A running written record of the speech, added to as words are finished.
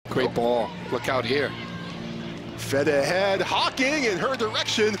Great ball. Look out here. Fed ahead, Hawking in her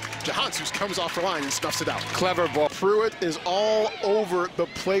direction. Johansus comes off the line and stuffs it out. Clever ball. Pruitt is all over the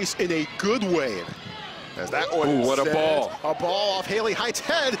place in a good way. As that one what a ball. A ball off Haley Height's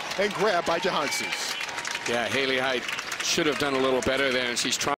head and grabbed by Johansus. Yeah, Haley Height should have done a little better there, and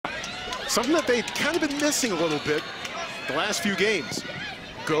she's trying. Something that they've kind of been missing a little bit the last few games.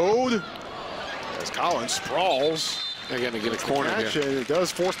 Goad, as Collins sprawls. They're going to get a corner here. And it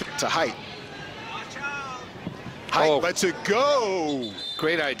does force it to Height. Height lets it go.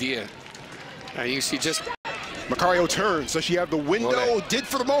 Great idea. You see just... Macario turns. Does she have the window? Did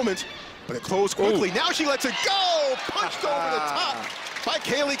for the moment, but it closed quickly. Ooh. Now she lets it go. Punched over the top by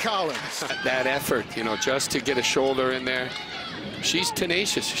Kaylee Collins. That effort, you know, just to get a shoulder in there. She's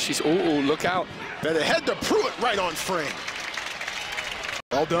tenacious. She's, ooh, look out. Then ahead to Pruitt right on frame.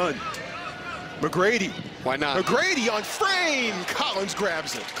 Well done. McGrady. Why not? McGrady on frame. Collins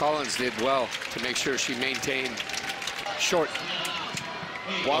grabs it. Collins did well to make sure she maintained short.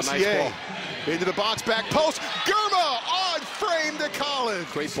 Boissier Nice ball. into the box, back post. Germa on frame to Collins.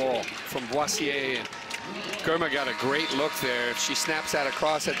 Great ball from Boissier. And Germa got a great look there. If she snaps that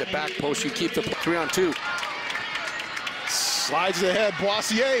across at the back post, you keep the 3-on-2. Slides ahead,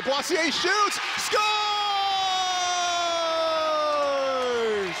 Boissier. Boissier shoots. Scores!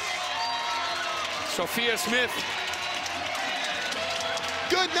 Sophia Smith.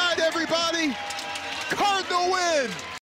 Good night, everybody. Cardinal win.